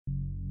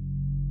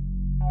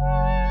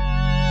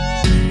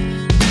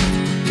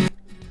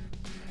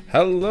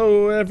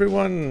Hello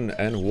everyone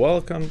and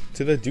welcome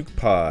to the Duke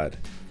Pod.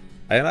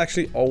 I am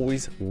actually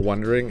always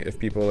wondering if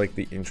people like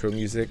the intro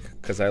music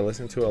because I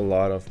listen to a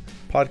lot of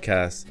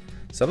podcasts.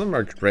 Some of them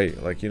are great,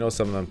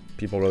 some of them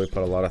people really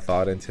put a lot of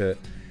thought into it.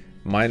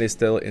 Mine is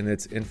still in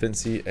its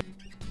infancy.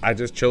 I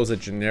just chose a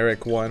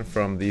generic one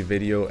from the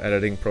video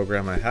editing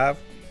program I have,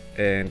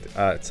 and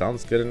it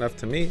sounds good enough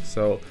to me,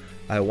 so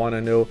I want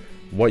to know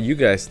what you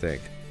guys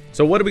think.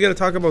 So what are we going to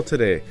talk about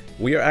today?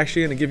 We are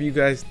actually going to give you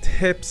guys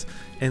tips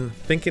and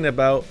thinking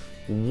about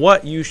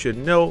what you should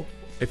know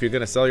if you're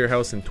going to sell your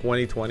house in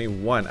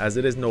 2021. As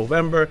it is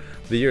November,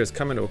 the year is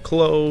coming to a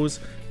close.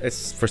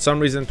 It's for some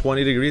reason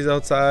 20 degrees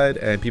outside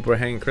and people are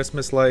hanging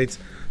Christmas lights.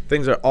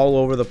 Things are all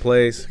over the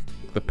place,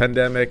 the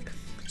pandemic.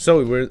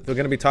 So we're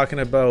going to be talking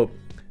about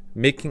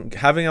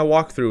having a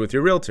walkthrough with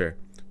your realtor.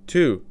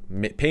 2,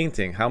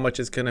 painting, how much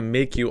it's going to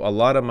make you a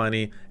lot of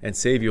money and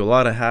save you a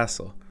lot of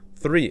hassle.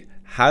 3,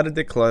 how to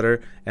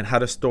declutter and how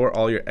to store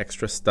all your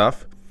extra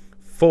stuff.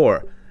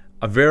 4,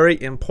 a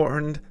very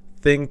important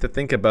thing to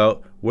think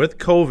about with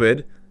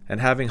COVID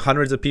and having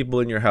hundreds of people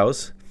in your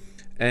house.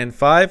 And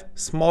 5,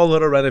 small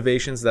little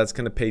renovations that's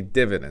going to pay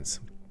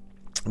dividends.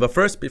 But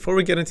first, before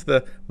we get into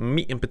the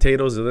meat and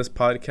potatoes of this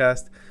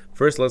podcast,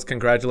 first let's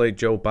congratulate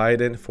Joe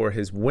Biden for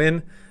his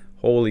win.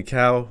 Holy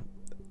cow.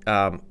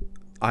 I'm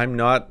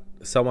not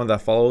someone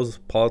that follows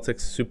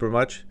politics super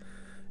much,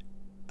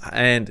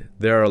 and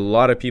there are a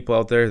lot of people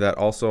out there that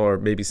also are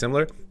maybe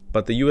similar,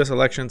 but the US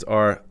elections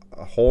are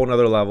a whole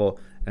nother level,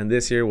 and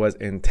this year was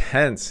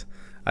intense.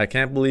 I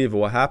can't believe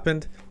what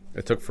happened.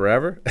 It took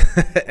forever,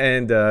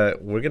 and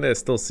we're going to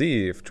still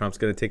see if Trump's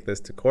going to take this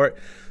to court,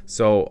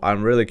 so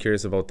I'm really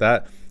curious about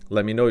that.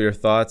 Let me know your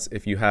thoughts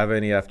if you have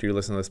any after you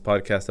listen to this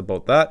podcast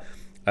about that,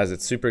 as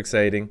it's super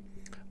exciting.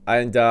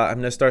 And I'm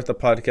going to start the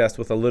podcast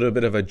with a little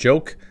bit of a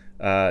joke.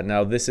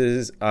 Now, this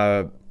is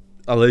a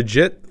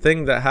legit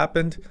thing that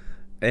happened,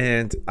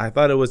 and I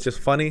thought it was just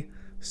funny.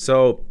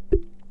 So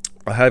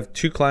I have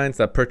 2 clients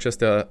that purchased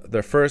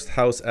their first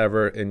house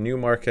ever in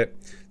Newmarket.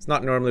 It's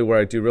not normally where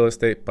I do real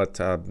estate, but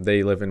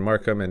they live in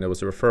Markham, and it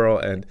was a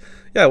referral. And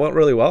yeah, it went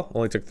really well.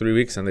 Only took 3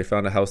 weeks, and they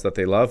found a house that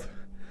they love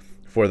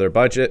for their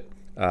budget.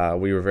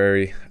 We were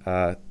very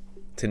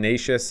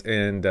tenacious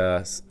in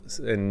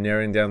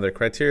narrowing down their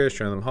criteria,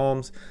 showing them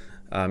homes,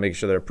 making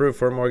sure they're approved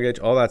for a mortgage,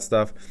 all that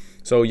stuff.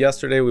 So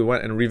yesterday we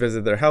went and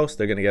revisited their house.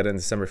 They're going to get it on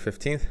December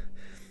 15th.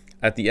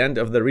 At the end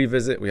of the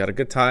revisit, we had a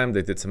good time.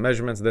 They did some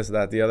measurements, this,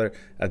 that, the other.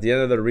 At the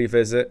end of the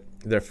revisit,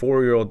 their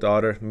 4-year-old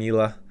daughter,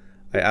 Mila,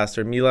 I asked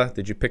her, Mila,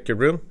 did you pick your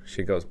room?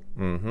 She goes,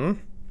 mm-hmm.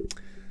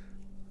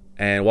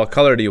 And what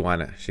color do you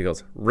want it? She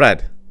goes,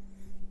 red.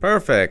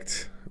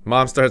 Perfect.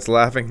 Mom starts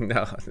laughing.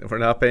 No, we're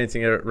not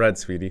painting it red,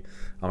 sweetie.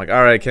 I'm like,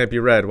 all right, it can't be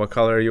red. What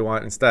color do you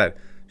want instead?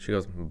 She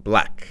goes,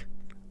 black.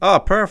 Oh,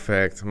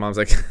 perfect. Mom's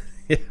like,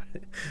 yeah,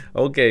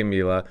 okay,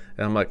 Mila.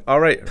 And I'm like, all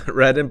right,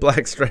 red and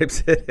black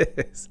stripes it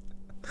is.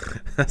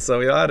 So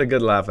we all had a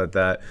good laugh at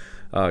that.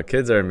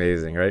 Kids are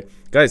amazing, right?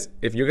 Guys,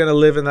 if you're going to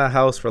live in that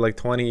house for like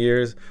 20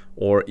 years,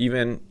 or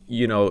even,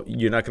 you're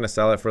not going to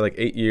sell it for like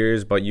 8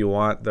 years, but you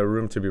want the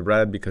room to be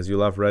red because you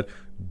love red,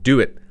 do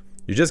it.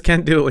 You just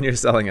can't do it when you're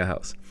selling a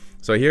house.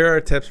 So here are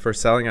tips for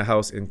selling a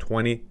house in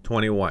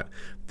 2021.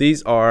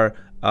 These are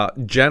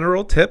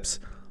general tips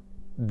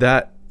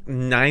that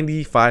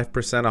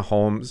 95% of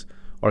homes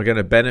are going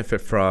to benefit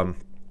from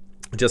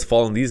just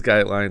following these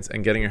guidelines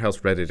and getting your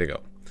house ready to go.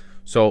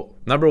 So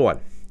number 1,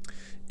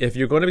 if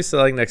you're going to be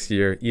selling next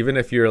year, even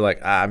if you're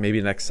like,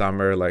 maybe next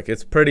summer, like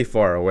it's pretty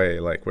far away.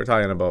 Like we're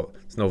talking about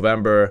it's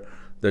November,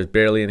 there's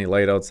barely any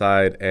light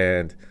outside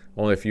and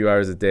only a few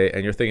hours a day,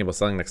 and you're thinking about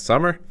selling next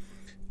summer,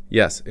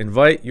 yes,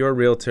 invite your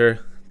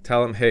realtor.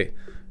 Tell them, hey,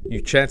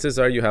 chances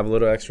are you have a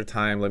little extra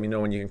time. Let me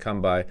know when you can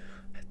come by.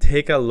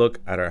 Take a look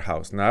at our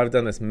house. Now, I've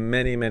done this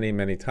many, many,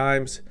 many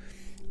times,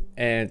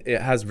 and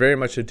it has very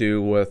much to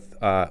do with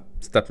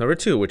step number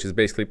 2, which is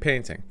basically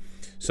painting.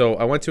 So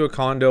I went to a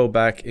condo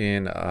back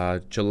in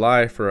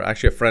July for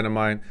actually a friend of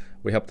mine.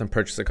 We helped him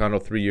purchase a condo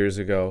 3 years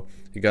ago.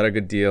 He got a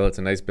good deal. It's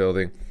a nice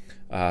building.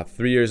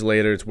 3 years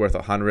later, it's worth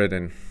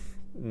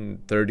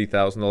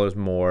 $130,000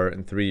 more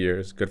in 3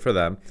 years. Good for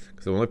them,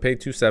 because they only paid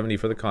 $270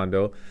 for the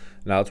condo.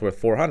 Now it's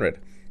worth $400.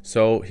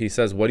 So he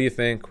says, what do you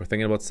think? We're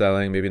thinking about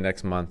selling maybe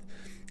next month.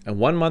 And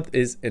 1 month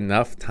is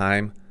enough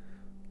time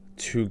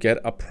to get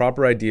a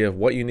proper idea of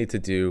what you need to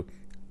do.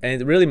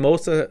 And really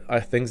most of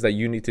the things that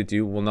you need to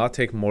do will not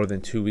take more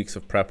than 2 weeks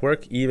of prep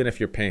work, even if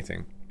you're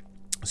painting.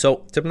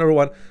 So tip number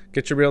 1,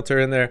 get your realtor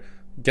in there,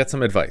 get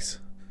some advice.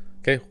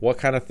 Okay, what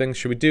kind of things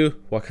should we do?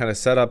 What kind of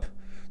setup?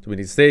 Do we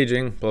need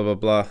staging? Blah, blah,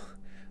 blah,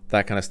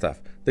 that kind of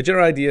stuff. The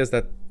general idea is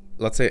that,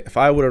 let's say if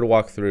I were to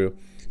walk through,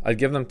 I'd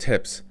give them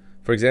tips.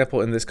 For example,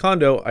 in this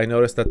condo, I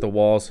noticed that the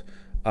walls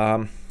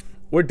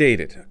were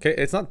dated. Okay,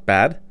 it's not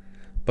bad,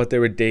 but they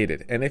were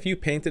dated. And if you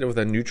painted it with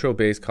a neutral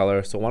base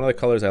color, so one of the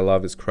colors I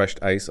love is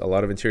crushed ice. A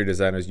lot of interior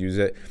designers use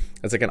it.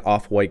 It's like an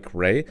off-white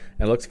gray,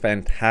 and it looks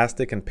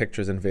fantastic in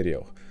pictures and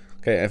video.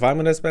 Okay, if I'm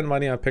going to spend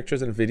money on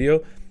pictures and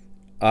video,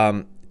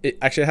 it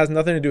actually has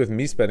nothing to do with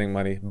me spending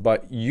money,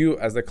 but you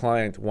as the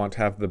client want to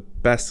have the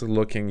best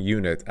looking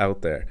unit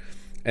out there.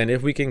 And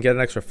if we can get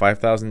an extra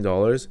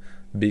 $5,000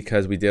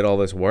 because we did all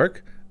this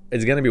work,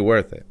 it's going to be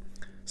worth it.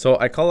 So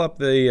I call up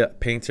the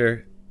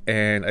painter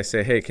and I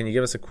say, hey, can you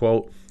give us a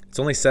quote? It's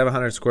only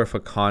 700 square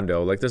foot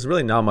condo. Like, there's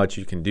really not much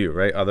you can do,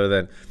 right? Other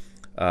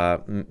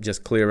than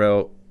just clear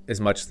out as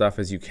much stuff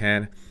as you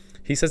can.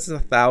 He says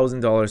it's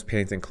 $1,000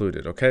 paint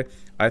included. Okay.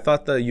 I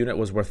thought the unit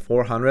was worth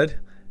 400.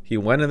 He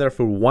went in there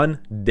for 1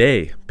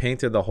 day,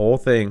 painted the whole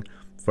thing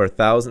for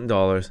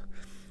 $1,000.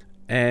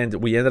 And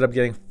we ended up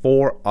getting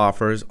 4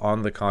 offers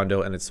on the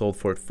condo, and it sold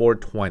for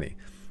 $420.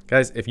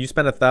 Guys, if you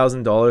spend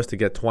 $1,000 to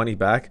get 20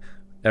 back,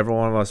 every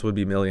one of us would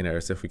be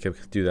millionaires if we could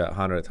do that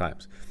 100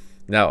 times.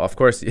 Now, of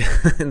course,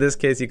 in this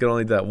case, you can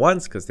only do that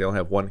once because they only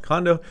have one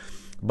condo,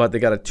 but they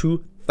got a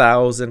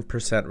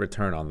 2,000%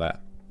 return on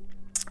that.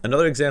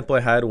 Another example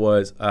I had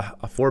was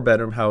a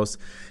 4-bedroom house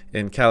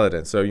in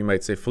Caledon. So you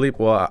might say,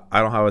 Philippe, well,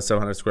 I don't have a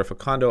 700 square foot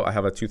condo. I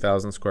have a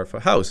 2,000 square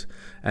foot house,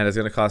 and it's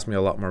going to cost me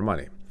a lot more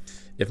money.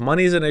 If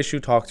money is an issue,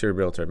 talk to your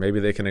realtor. Maybe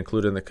they can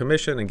include it in the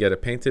commission and get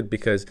it painted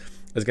because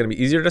it's going to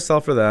be easier to sell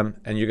for them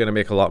and you're going to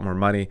make a lot more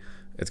money.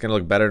 It's going to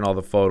look better in all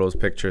the photos,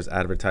 pictures,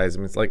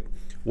 advertisements. Like,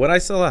 when I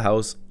sell a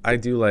house, I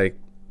do like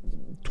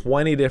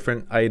 20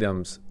 different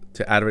items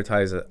to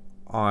advertise it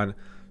on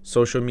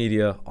social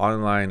media,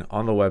 online,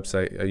 on the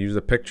website. I use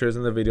the pictures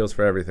and the videos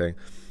for everything.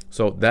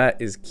 So that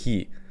is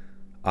key.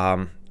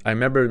 I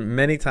remember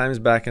many times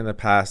back in the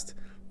past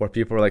where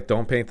people were like,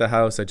 don't paint the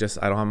house. I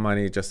don't have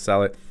money, just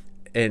sell it.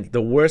 And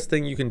the worst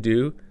thing you can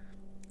do,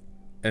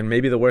 and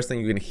maybe the worst thing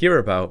you can hear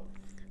about,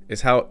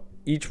 is how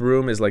each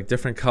room is like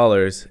different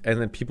colors. And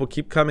then people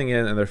keep coming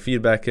in and their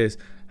feedback is,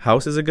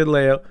 house is a good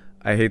layout.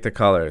 I hate the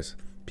colors.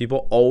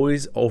 People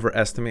always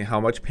overestimate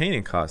how much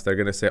painting costs. They're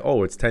going to say,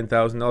 oh, it's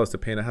 $10,000 to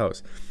paint a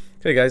house.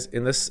 Okay, guys,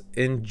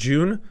 in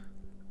June,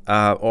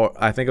 or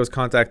I think I was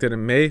contacted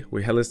in May,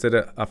 we had listed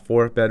a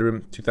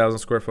 4-bedroom, 2,000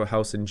 square foot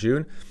house in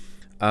June.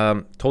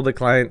 Told the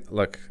client,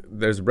 look,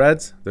 there's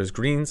reds, there's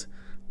greens,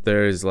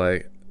 there's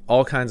like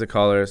all kinds of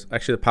colors.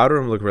 Actually, the powder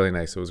room looked really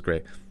nice. It was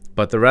great.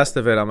 But the rest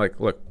of it, I'm like,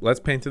 look, let's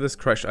paint to this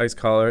crushed ice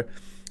color.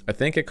 I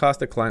think it cost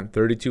the client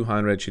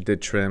 $3,200. She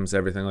did trims,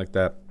 everything like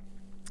that.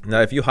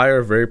 Now, if you hire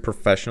a very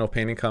professional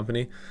painting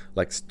company,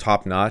 like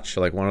top notch,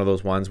 like one of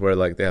those ones where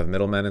like they have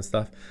middlemen and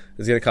stuff,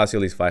 it's going to cost you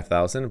at least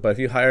 $5,000. But if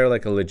you hire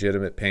like a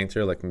legitimate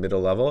painter, like middle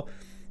level,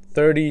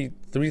 $33,000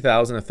 to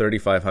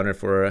 $3,500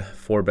 for a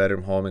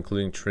 4-bedroom home,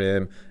 including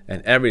trim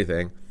and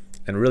everything,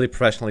 and really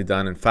professionally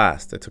done and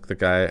fast. It took the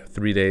guy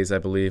 3 days, I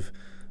believe,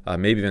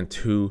 maybe even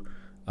 2,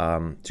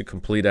 to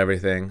complete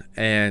everything.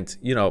 And,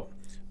 you know,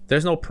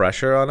 there's no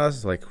pressure on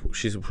us. Like,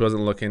 she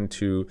wasn't looking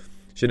to,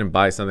 she didn't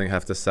buy something,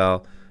 have to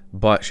sell.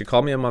 But she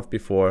called me a month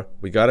before.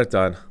 We got it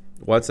done.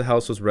 Once the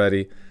house was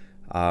ready,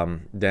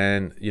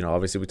 then, you know,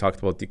 obviously we talked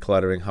about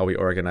decluttering, how we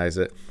organize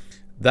it.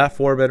 That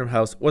 4-bedroom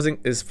house wasn't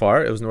as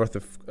far. It was north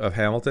of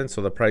Hamilton,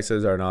 so the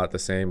prices are not the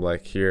same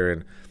like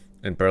here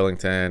in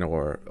Burlington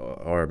or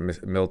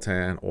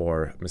Milton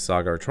or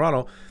Mississauga or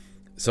Toronto.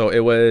 So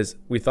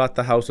we thought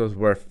the house was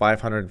worth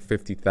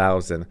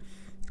 $550,000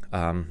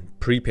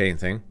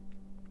 pre-painting.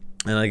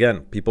 And again,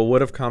 people would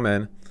have come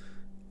in,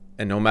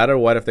 and no matter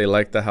what, if they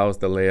liked the house,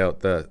 the layout,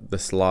 the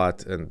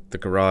slot, and the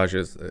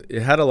garages,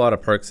 it had a lot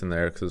of perks in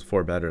there because it was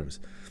 4 bedrooms.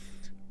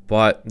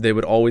 But they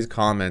would always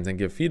comment and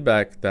give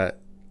feedback that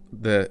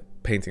the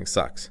painting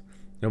sucks.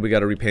 You know, we got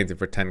to repaint it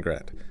for 10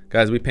 grand.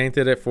 Guys, we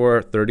painted it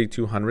for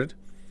 $3,200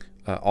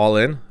 all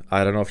in.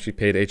 I don't know if she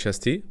paid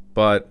HST,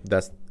 but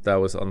that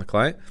was on the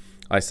client.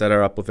 I set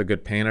her up with a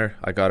good painter.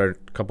 I got her a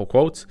couple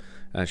quotes,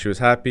 and she was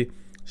happy.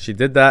 She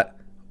did that.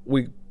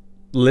 We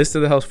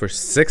listed the house for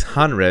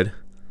 $600.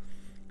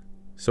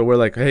 So we're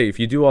like, hey, if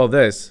you do all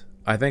this,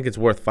 I think it's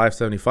worth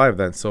 $575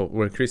 then. So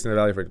we're increasing the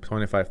value for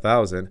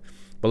 $25,000.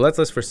 But let's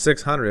list for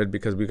 $600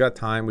 because we got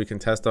time. We can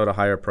test out a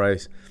higher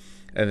price.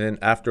 And then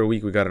after a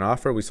week, we got an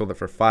offer. We sold it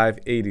for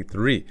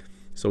 $583.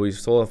 So we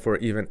sold it for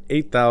even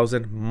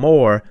 $8,000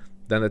 more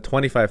than the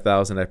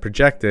 $25,000 I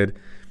projected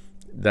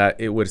that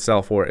it would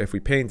sell for if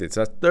we painted.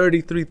 So that's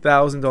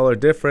 $33,000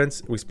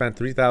 difference. We spent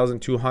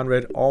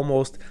 $3,200,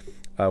 almost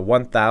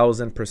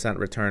 1,000%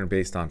 return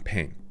based on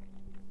paint.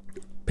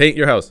 Paint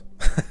your house.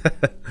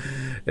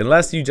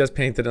 Unless you just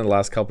painted in the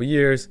last couple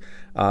years.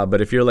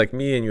 But if you're like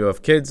me and you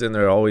have kids and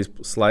they're always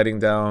sliding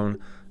down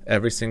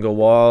every single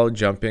wall,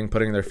 jumping,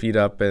 putting their feet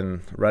up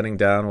and running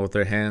down with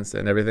their hands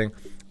and everything,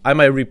 I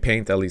might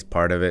repaint at least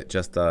part of it,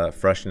 just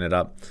freshen it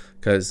up,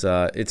 because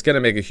it's going to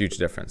make a huge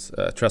difference.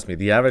 Trust me,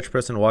 the average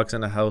person walks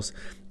in a house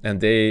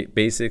and they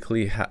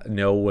basically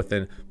know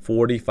within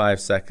 45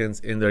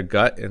 seconds in their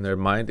gut, in their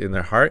mind, in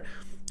their heart,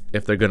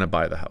 if they're going to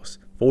buy the house.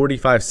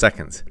 45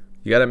 seconds.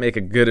 You got to make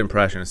a good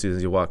impression as soon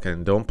as you walk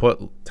in. Don't put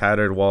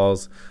tattered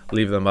walls,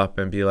 leave them up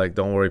and be like,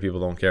 don't worry,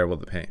 people don't care about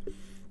the paint.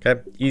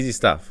 Okay, easy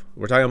stuff.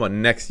 We're talking about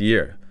next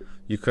year.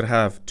 You could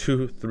have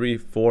 2, 3,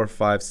 4,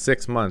 5,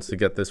 6 months to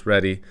get this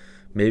ready,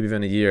 maybe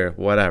even a year,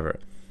 whatever.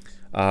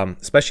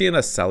 Especially in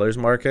a seller's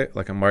market,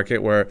 like a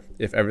market where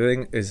if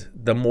everything is,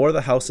 the more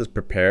the house is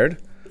prepared,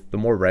 the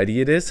more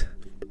ready it is,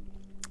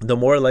 the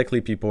more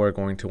likely people are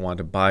going to want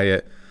to buy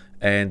it.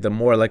 And the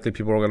more likely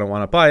people are going to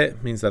want to buy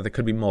it means that there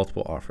could be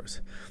multiple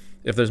offers.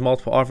 If there's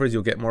multiple offers,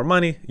 you'll get more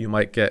money. You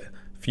might get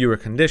fewer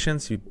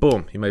conditions. You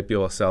might be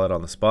able to sell it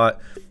on the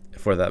spot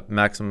for that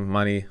maximum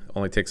money.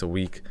 Only takes a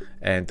week.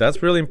 And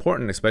that's really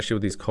important, especially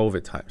with these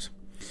COVID times.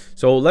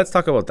 So let's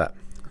talk about that.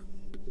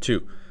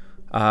 2,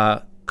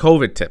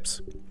 COVID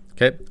tips.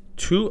 Okay.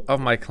 2 of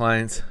my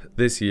clients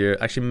this year,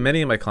 actually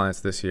many of my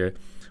clients this year,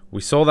 we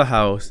sold a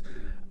house.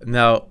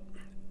 Now,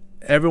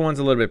 everyone's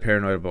a little bit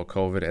paranoid about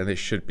COVID, and they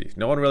should be.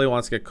 No one really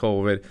wants to get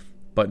COVID,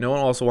 but no one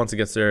also wants to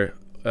get their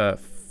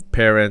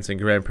parents and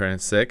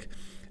grandparents sick.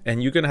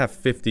 And you're going to have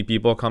 50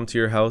 people come to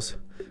your house.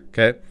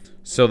 Okay.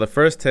 So the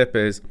first tip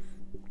is,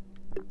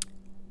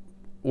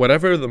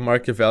 whatever the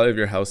market value of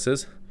your house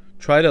is,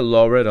 try to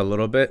lower it a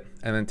little bit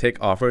and then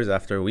take offers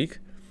after a week.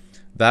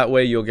 That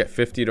way you'll get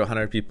 50 to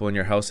 100 people in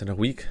your house in a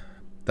week.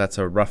 That's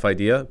a rough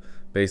idea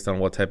based on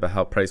what type of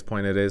house price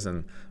point it is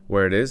and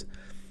where it is.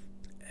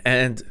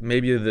 And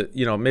maybe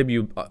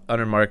you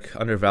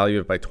undervalue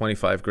it by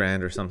 25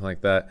 grand or something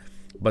like that.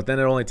 But then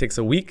it only takes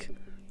a week.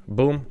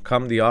 Boom,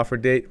 come the offer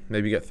date.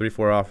 Maybe you get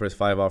 3-4 offers,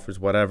 5 offers,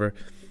 whatever.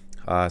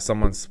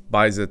 Someone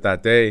buys it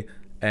that day,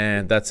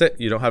 and that's it.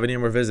 You don't have any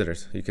more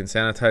visitors. You can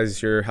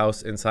sanitize your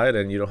house inside,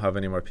 and you don't have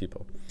any more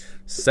people.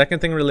 Second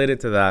thing related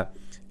to that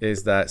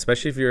is that,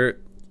 especially if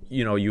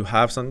you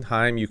have some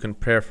time, you can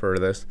prepare for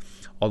this.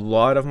 A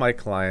lot of my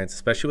clients,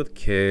 especially with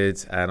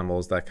kids,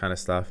 animals, that kind of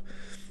stuff,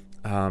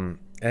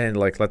 and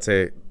like, let's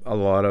say a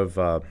lot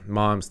of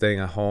moms staying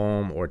at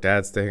home or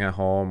dads staying at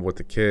home with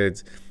the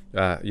kids,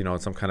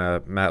 some kind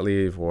of mat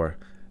leave or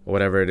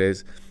whatever it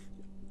is.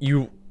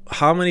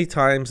 How many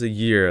times a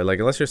year, like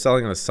unless you're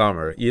selling in the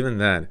summer, even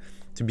then,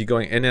 to be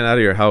going in and out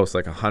of your house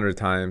like 100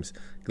 times,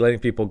 letting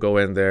people go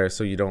in there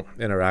so you don't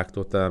interact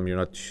with them, you're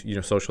not,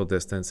 social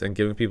distance, and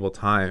giving people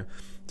time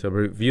to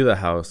review the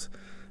house.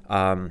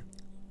 Talk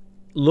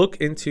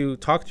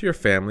to your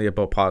family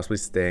about possibly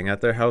staying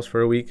at their house for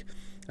a week.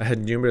 I had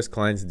numerous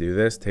clients do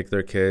this, take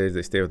their kids,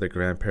 they stay with their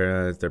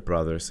grandparents, their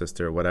brother,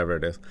 sister, whatever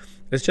it is.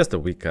 It's just a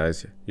week,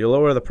 guys. You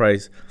lower the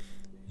price,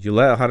 you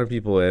let 100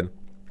 people in,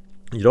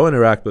 you don't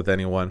interact with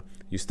anyone,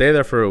 you stay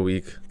there for a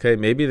week. Okay,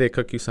 maybe they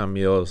cook you some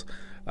meals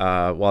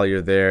while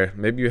you're there.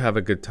 Maybe you have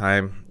a good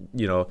time,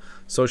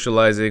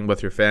 socializing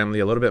with your family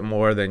a little bit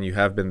more than you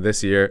have been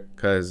this year,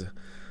 because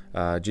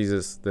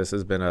Jesus, this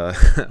has been a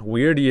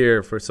weird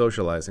year for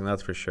socializing,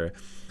 that's for sure.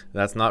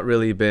 That's not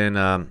really been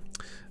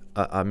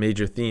a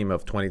major theme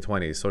of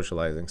 2020,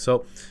 socializing.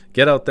 So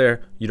get out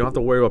there. You don't have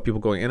to worry about people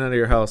going in and out of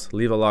your house.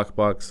 Leave a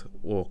lockbox.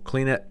 We'll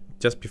clean it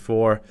just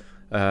before,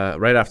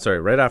 right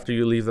after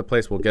you leave the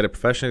place. We'll get it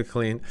professionally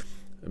cleaned.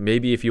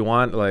 Maybe if you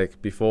want,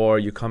 like before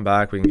you come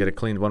back, we can get it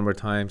cleaned one more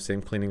time.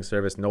 Same cleaning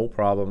service, no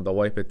problem. They'll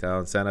wipe it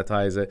down,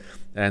 sanitize it,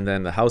 and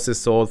then the house is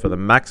sold for the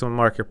maximum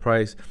market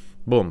price.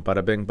 Boom,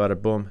 bada bing, bada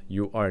boom.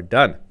 You are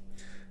done.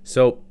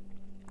 So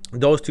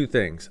those 2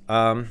 things.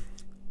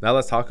 Now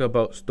let's talk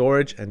about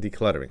storage and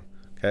decluttering.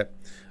 Okay,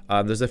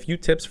 there's a few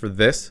tips for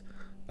this.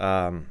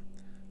 The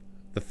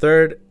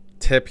third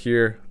tip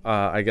here,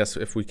 I guess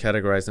if we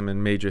categorize them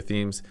in major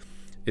themes,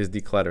 is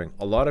decluttering.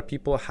 A lot of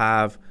people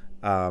have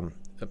a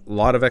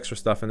lot of extra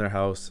stuff in their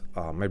house,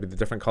 maybe the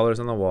different colors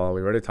on the wall.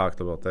 We already talked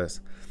about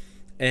this.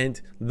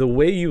 And the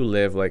way you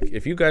live, like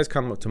if you guys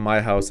come to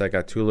my house, I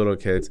got 2 little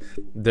kids,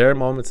 there are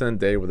moments in the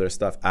day where there's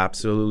stuff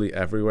absolutely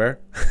everywhere.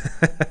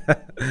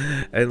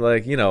 And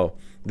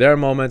there are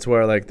moments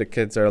where like the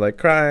kids are like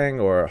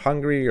crying or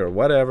hungry or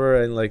whatever.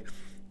 And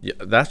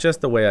that's just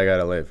the way I got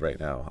to live right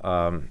now.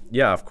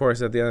 Of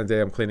course, at the end of the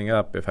day, I'm cleaning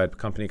up. If I had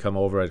company come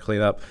over, I'd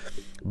clean up.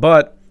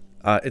 But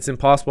it's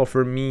impossible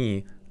for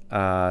me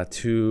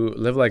to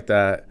live like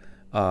that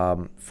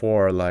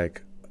for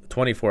like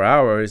 24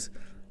 hours.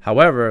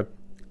 However,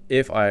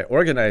 if I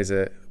organize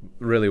it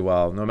really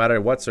well, no matter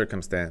what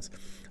circumstance,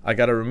 I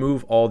got to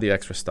remove all the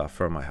extra stuff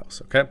from my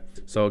house, okay?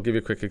 So I'll give you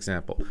a quick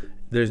example.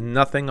 There's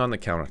nothing on the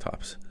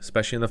countertops,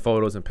 especially in the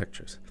photos and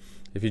pictures.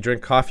 If you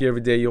drink coffee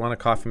every day, you want a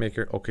coffee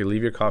maker, okay,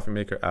 leave your coffee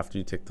maker after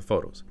you take the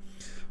photos.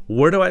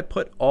 Where do I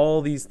put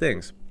all these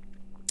things?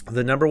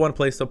 The number one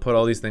place to put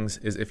all these things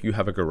is if you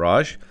have a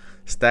garage.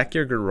 Stack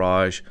your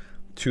garage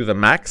to the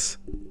max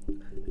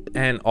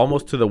and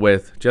almost to the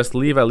width. Just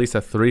leave at least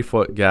a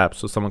 3-foot gap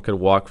so someone could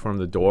walk from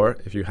the door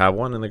if you have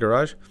one in the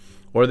garage,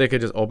 or they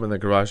could just open the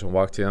garage and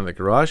walk to the end of the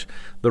garage.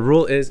 The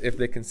rule is if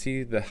they can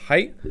see the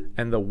height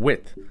and the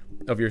width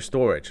of your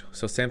storage.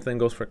 So same thing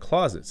goes for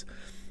closets.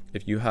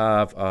 If you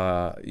have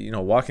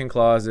walk-in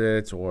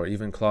closets or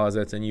even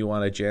closets and you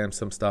want to jam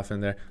some stuff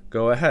in there,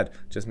 go ahead.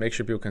 Just make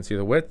sure people can see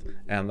the width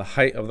and the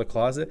height of the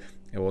closet.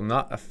 It will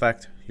not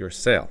affect your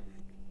sale.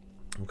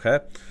 Okay,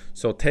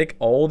 so take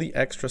all the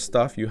extra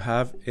stuff you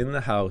have in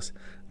the house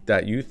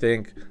that you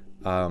think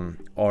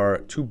are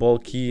too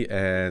bulky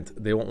and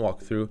they won't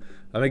walk through.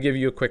 I'm gonna give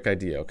you a quick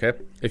idea. Okay,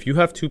 if you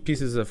have 2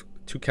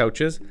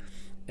 couches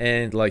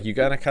and like you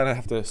gotta kind of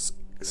have to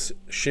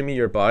shimmy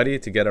your body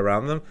to get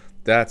around them,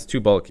 That's too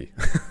bulky.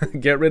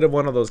 Get rid of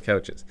one of those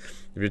couches.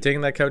 If you're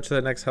taking that couch to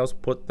the next house,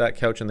 put that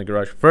couch in the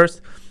garage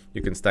first.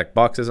 You can stack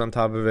boxes on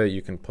top of it.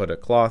 You can put a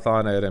cloth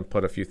on it and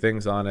put a few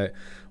things on it,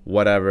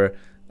 whatever.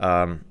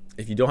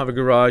 If you don't have a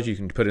garage, you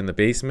can put it in the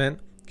basement.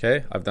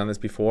 Okay, I've done this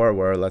before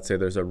where let's say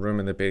there's a room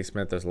in the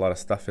basement. There's a lot of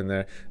stuff in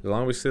there. As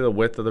long as we see the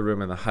width of the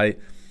room and the height,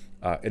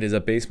 it is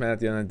a basement at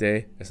the end of the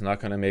day. It's not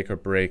going to make or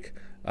break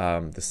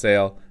the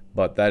sale,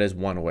 but that is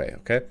one way.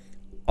 Okay,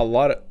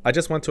 I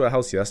just went to a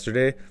house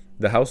yesterday.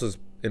 The house was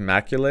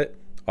immaculate.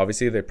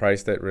 Obviously, they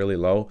priced it really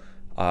low.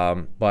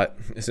 But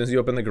as soon as you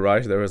open the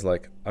garage, there was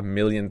like a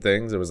million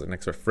things. There was an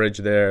extra fridge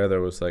there.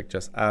 There was like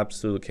just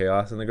absolute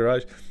chaos in the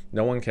garage.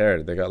 No one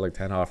cared. They got like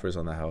 10 offers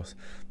on the house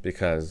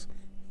because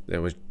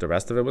the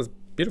rest of it was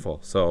beautiful.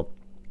 So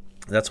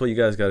that's what you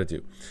guys got to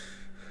do.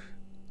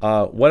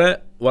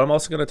 What I'm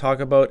also going to talk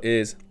about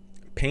is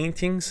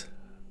paintings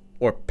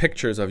or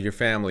pictures of your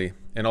family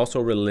and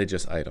also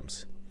religious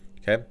items.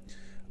 Okay.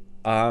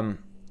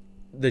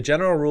 The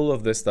general rule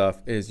of this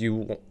stuff is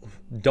you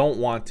don't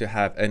want to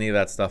have any of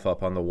that stuff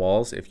up on the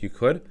walls if you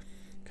could.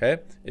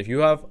 Okay. If you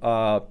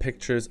have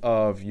pictures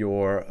of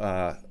your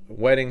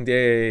wedding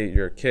day,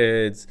 your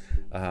kids,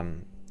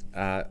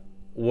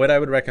 what I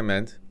would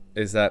recommend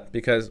is that,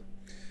 because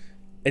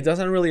it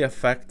doesn't really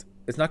affect,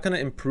 it's not going to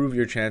improve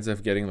your chance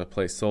of getting the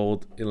place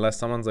sold unless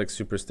someone's like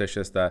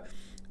superstitious that,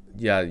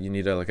 yeah, you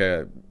need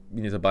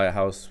to buy a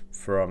house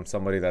from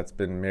somebody that's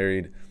been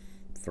married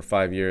for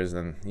 5 years,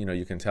 and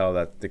you can tell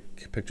that the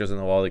pictures on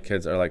the wall, the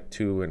kids are like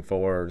 2 and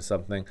 4 or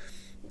something.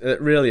 It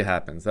really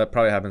happens. That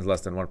probably happens less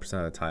than 1%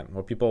 of the time.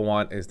 What people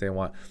want is they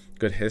want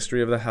good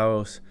history of the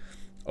house,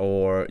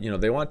 or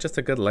they want just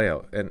a good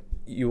layout, and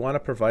you want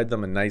to provide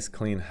them a nice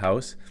clean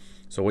house.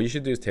 So what you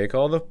should do is take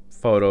all the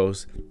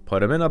photos, put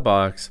them in a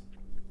box,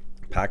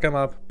 pack them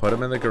up, put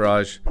them in the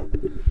garage,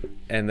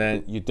 and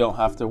then you don't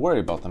have to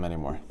worry about them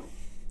anymore.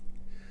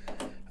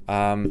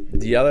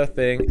 The other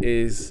thing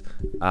is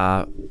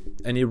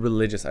any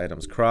religious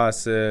items,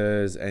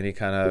 crosses, any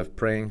kind of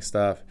praying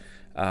stuff.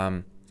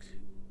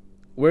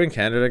 We're in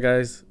Canada,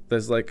 guys.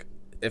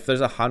 If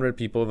there's 100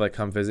 people that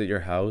come visit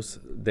your house,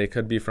 they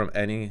could be from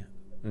any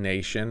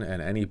nation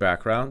and any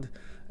background,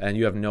 and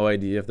you have no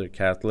idea if they're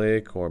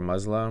Catholic or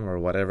Muslim or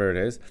whatever it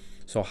is.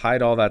 So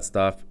hide all that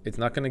stuff. It's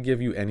not going to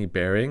give you any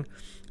bearing,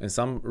 and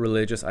some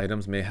religious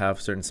items may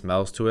have certain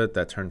smells to it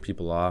that turn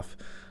people off.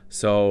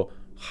 So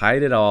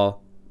hide it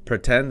all.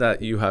 Pretend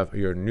that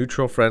you're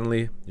neutral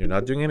friendly. You're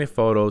not doing any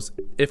photos.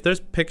 If there's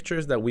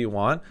pictures that we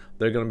want,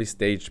 they're going to be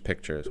staged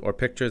pictures, or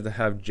pictures that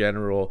have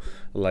general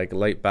like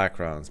light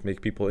backgrounds,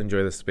 make people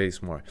enjoy the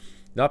space more.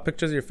 Not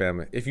pictures of your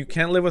family. If you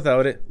can't live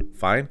without it,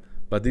 fine.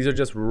 But these are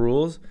just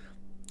rules.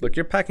 Look,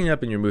 you're packing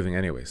up and you're moving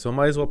anyway, so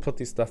might as well put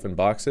these stuff in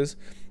boxes,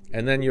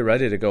 and then you're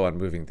ready to go on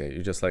moving day.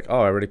 You're just like,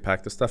 oh, I already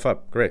packed the stuff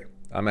up. Great.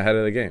 I'm ahead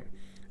of the game.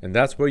 And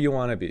that's where you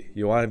want to be.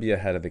 You want to be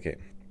ahead of the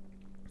game.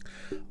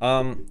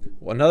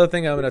 Another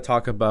thing I'm going to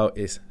talk about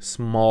is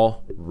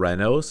small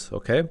renos.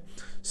 Okay.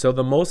 So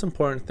the most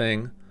important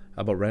thing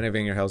about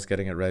renovating your house,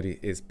 getting it ready,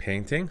 is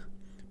painting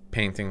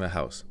the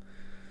house.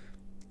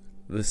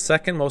 The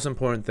second most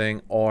important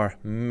thing are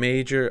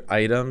major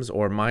items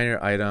or minor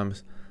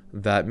items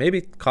that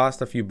maybe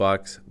cost a few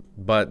bucks,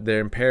 but they're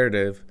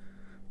imperative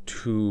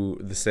to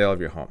the sale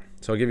of your home.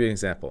 So I'll give you an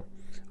example.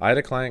 I had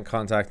a client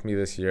contact me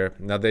this year.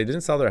 Now, they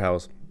didn't sell their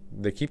house.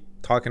 They keep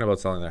talking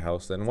about selling their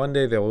house, and one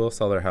day they will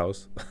sell their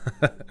house.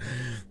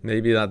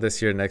 Maybe not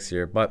this year, next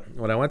year. But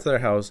when I went to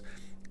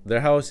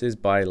their house is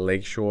by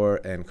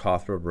Lakeshore and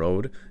Cawthron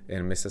Road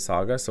in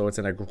Mississauga. So it's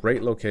in a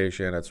great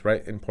location. It's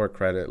right in Port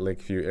Credit,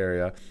 Lakeview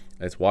area.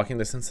 It's walking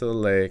distance to the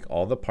lake,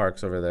 all the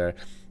parks over there.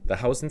 The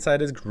house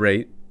inside is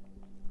great.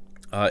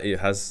 It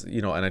has,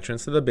 an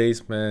entrance to the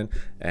basement,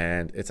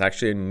 and it's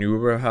actually a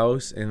newer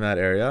house in that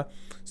area.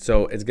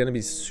 So it's going to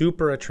be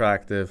super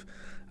attractive,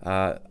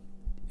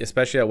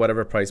 especially at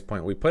whatever price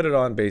point we put it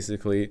on,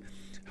 basically.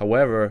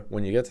 However,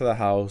 when you get to the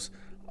house,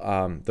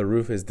 the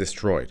roof is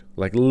destroyed,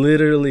 like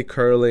literally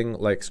curling,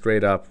 like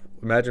straight up.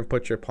 Imagine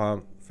put your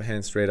palm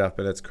hand straight up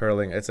and it's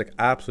curling. It's like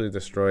absolutely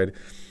destroyed.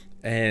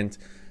 And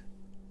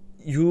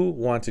you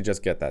want to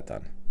just get that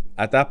done.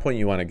 At that point,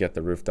 you want to get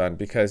the roof done,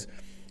 because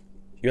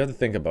you have to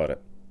think about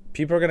it.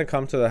 People are going to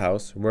come to the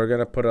house. We're going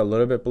to put a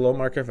little bit below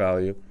market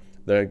value.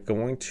 They're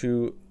going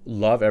to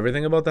love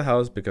everything about the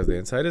house because the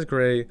inside is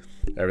great.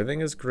 Everything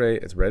is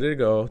great. It's ready to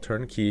go,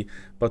 turnkey,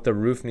 but the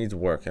roof needs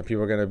work. And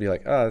people are going to be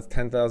like, oh, it's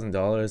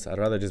 $10,000. I'd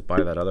rather just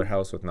buy that other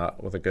house with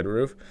a good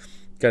roof,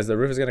 because the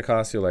roof is going to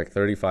cost you like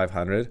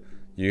 $3,500.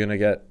 You're going to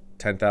get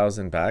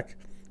 $10,000 back.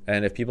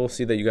 And if people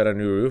see that you got a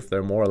new roof,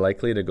 they're more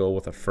likely to go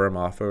with a firm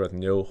offer with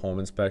no home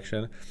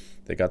inspection.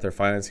 They got their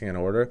financing in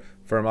order.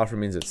 Firm offer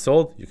means it's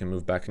sold. You can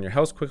move back in your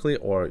house quickly,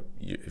 or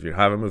if you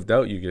haven't moved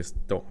out, you just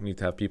don't need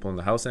to have people in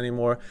the house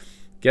anymore.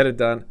 Get it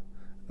done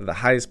at the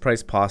highest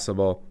price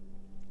possible.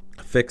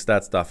 Fix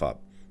that stuff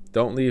up.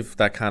 Don't leave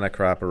that kind of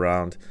crap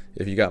around.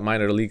 If you got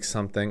minor leaks,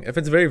 something, if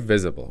it's very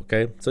visible,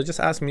 okay? So just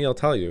ask me, I'll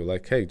tell you,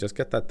 like, hey, just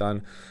get that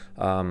done.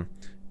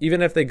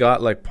 Even if they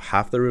got like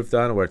half the roof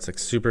done where it's like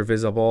super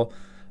visible,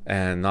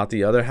 and not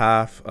the other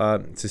half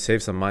to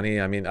save some money.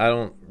 I mean, I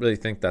don't really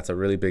think that's a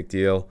really big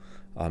deal.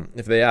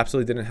 If they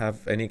absolutely didn't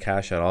have any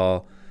cash at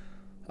all,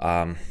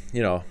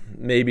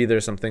 maybe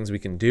there's some things we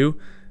can do,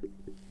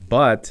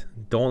 but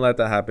don't let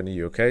that happen to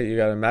you. Okay, you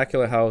got an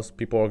immaculate house.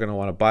 People are going to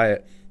want to buy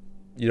it.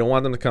 You don't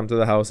want them to come to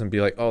the house and be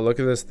like, oh, look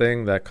at this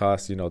thing that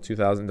costs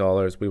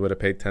 $2,000. We would have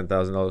paid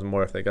 $10,000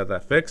 more if they got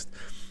that fixed.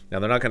 Now,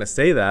 they're not going to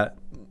say that,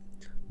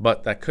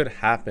 but that could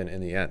happen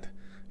in the end.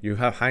 You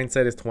have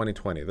hindsight is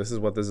 2020. This is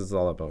what this is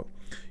all about.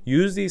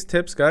 Use these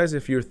tips, guys,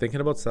 if you're thinking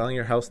about selling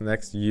your house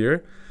next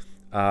year.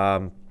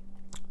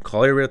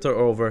 Call your realtor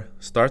over,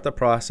 start the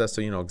process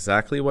so you know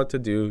exactly what to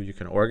do. You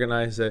can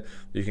organize it.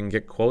 You can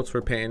get quotes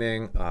for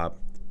painting.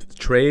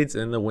 Trades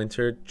in the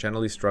winter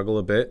generally struggle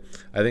a bit.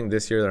 I think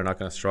this year they're not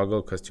going to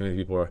struggle because too many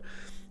people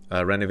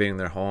are renovating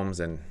their homes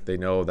and they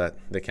know that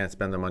they can't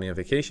spend their money on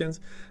vacations.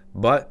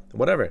 But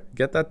whatever,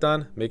 get that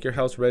done, make your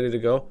house ready to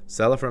go,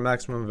 sell it for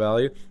maximum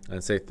value,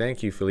 and say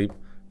thank you, Philippe.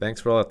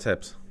 Thanks for all the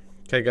tips.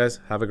 Okay, guys,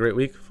 have a great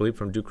week. Philippe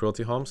from Duke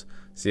Realty Homes.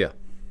 See ya.